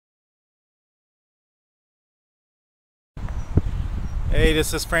Hey,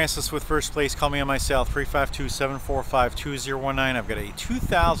 this is Francis with First Place. Call me on my cell, 352-745-2019. I've got a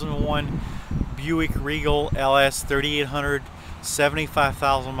 2001 Buick Regal LS 3800,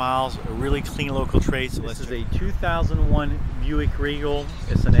 75,000 miles, a really clean local trade. So this is a 2001 Buick Regal.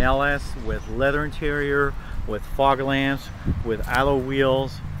 It's an LS with leather interior, with fog lamps, with alloy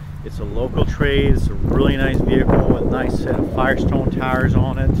wheels. It's a local trade. It's a really nice vehicle with a nice set of Firestone tires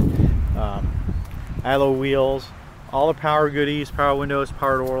on it, alloy wheels. All the power goodies, power windows,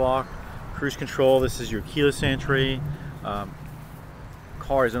 power door lock, cruise control. This is your keyless entry.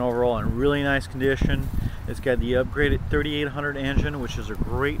 Car is overall in really nice condition. It's got the upgraded 3800 engine, which is a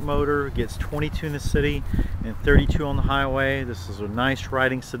great motor. It gets 22 in the city and 32 on the highway. This is a nice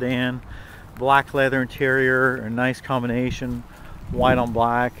riding sedan. Black leather interior, a nice combination, white on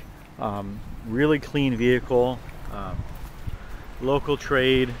black. Really clean vehicle. Local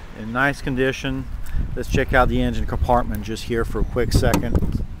trade in nice condition. Let's check out the engine compartment just here for a quick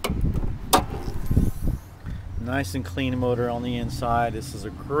second. Nice and clean motor on the inside. This is a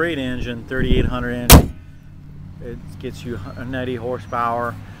great engine, 3800 engine. It gets you 190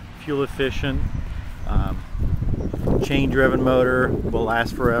 horsepower, fuel efficient, chain driven motor, will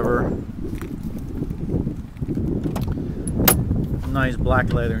last forever. Nice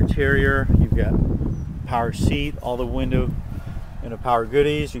black leather interior. You've got power seat, all the window and the power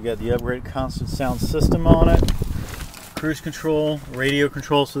goodies. You got the upgraded constant sound system on it, cruise control, radio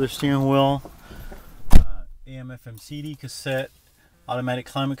controls for the steering wheel, AM FM CD cassette, automatic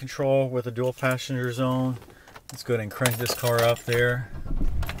climate control with a dual passenger zone. Let's go ahead and crank this car up there.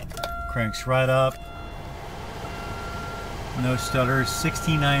 Cranks right up, no stutters.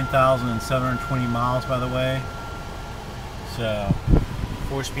 69,720 miles, by the way. So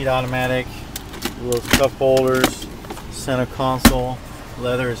 4-speed automatic, little cup holders, center console.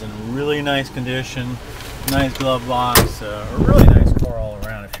 Leather is in really nice condition. Nice glove box. A really nice car all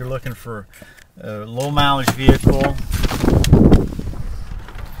around. If you're looking for a low mileage vehicle,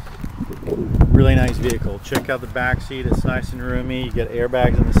 really nice vehicle. Check out the back seat. It's nice and roomy. You got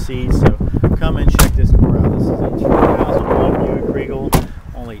airbags in the seats. So come and check this car out. This is a 2001 Buick Regal.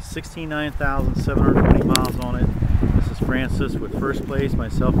 Only 69,720 miles on it. This is Francis with First Place. My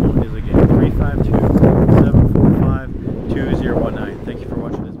cell phone is again 352-745-2019. Thank you for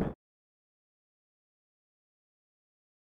watching this.